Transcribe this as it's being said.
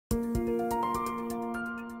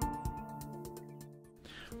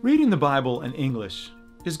Reading the Bible in English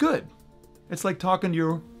is good. It's like talking to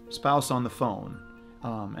your spouse on the phone.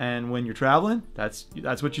 And when you're traveling, that's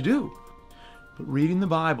what you do. But reading the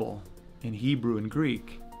Bible in Hebrew and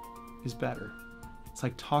Greek is better. It's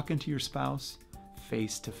like talking to your spouse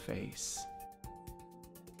face to face.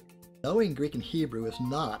 Knowing Greek and Hebrew is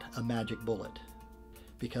not a magic bullet,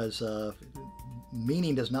 because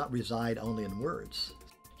meaning does not reside only in words.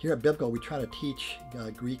 Here at Biblical, we try to teach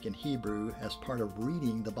Greek and Hebrew as part of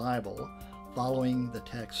reading the Bible, following the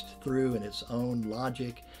text through in its own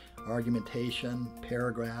logic, argumentation,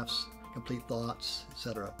 paragraphs, complete thoughts,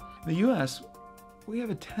 etc. In the U.S., we have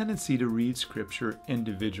a tendency to read Scripture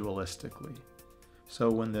individualistically. So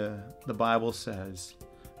when the Bible says,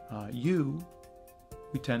 you,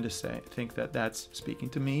 we tend to think that that's speaking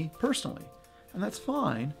to me personally. And that's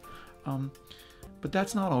fine, but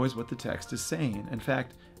that's not always what the text is saying. In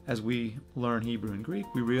fact, as we learn Hebrew and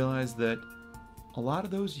Greek, we realize that a lot of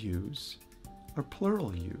those yous are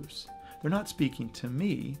plural yous. They're not speaking to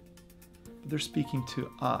me, but they're speaking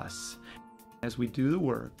to us. As we do the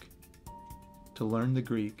work to learn the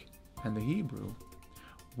Greek and the Hebrew,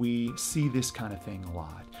 we see this kind of thing a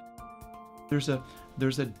lot. There's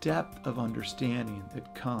a depth of understanding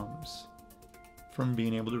that comes from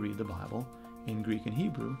being able to read the Bible in Greek and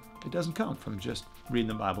Hebrew. It doesn't come from just reading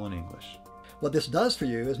the Bible in English. What this does for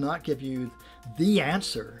you is not give you the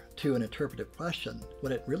answer to an interpretive question.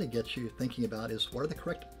 What it really gets you thinking about is what are the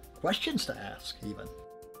correct questions to ask even.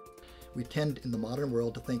 We tend in the modern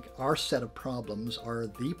world to think our set of problems are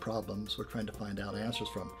the problems we're trying to find out answers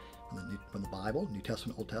from the Bible, New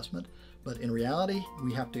Testament, Old Testament. But in reality,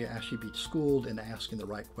 we have to actually be schooled in asking the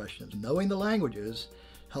right questions. Knowing the languages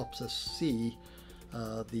helps us see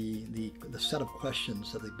the set of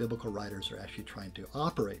questions that the biblical writers are actually trying to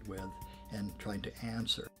operate with and trying to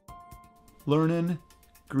answer. Learning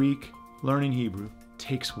Greek, learning Hebrew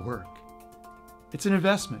takes work. It's an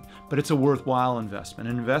investment, but it's a worthwhile investment,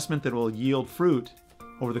 an investment that will yield fruit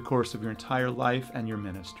over the course of your entire life and your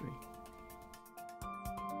ministry.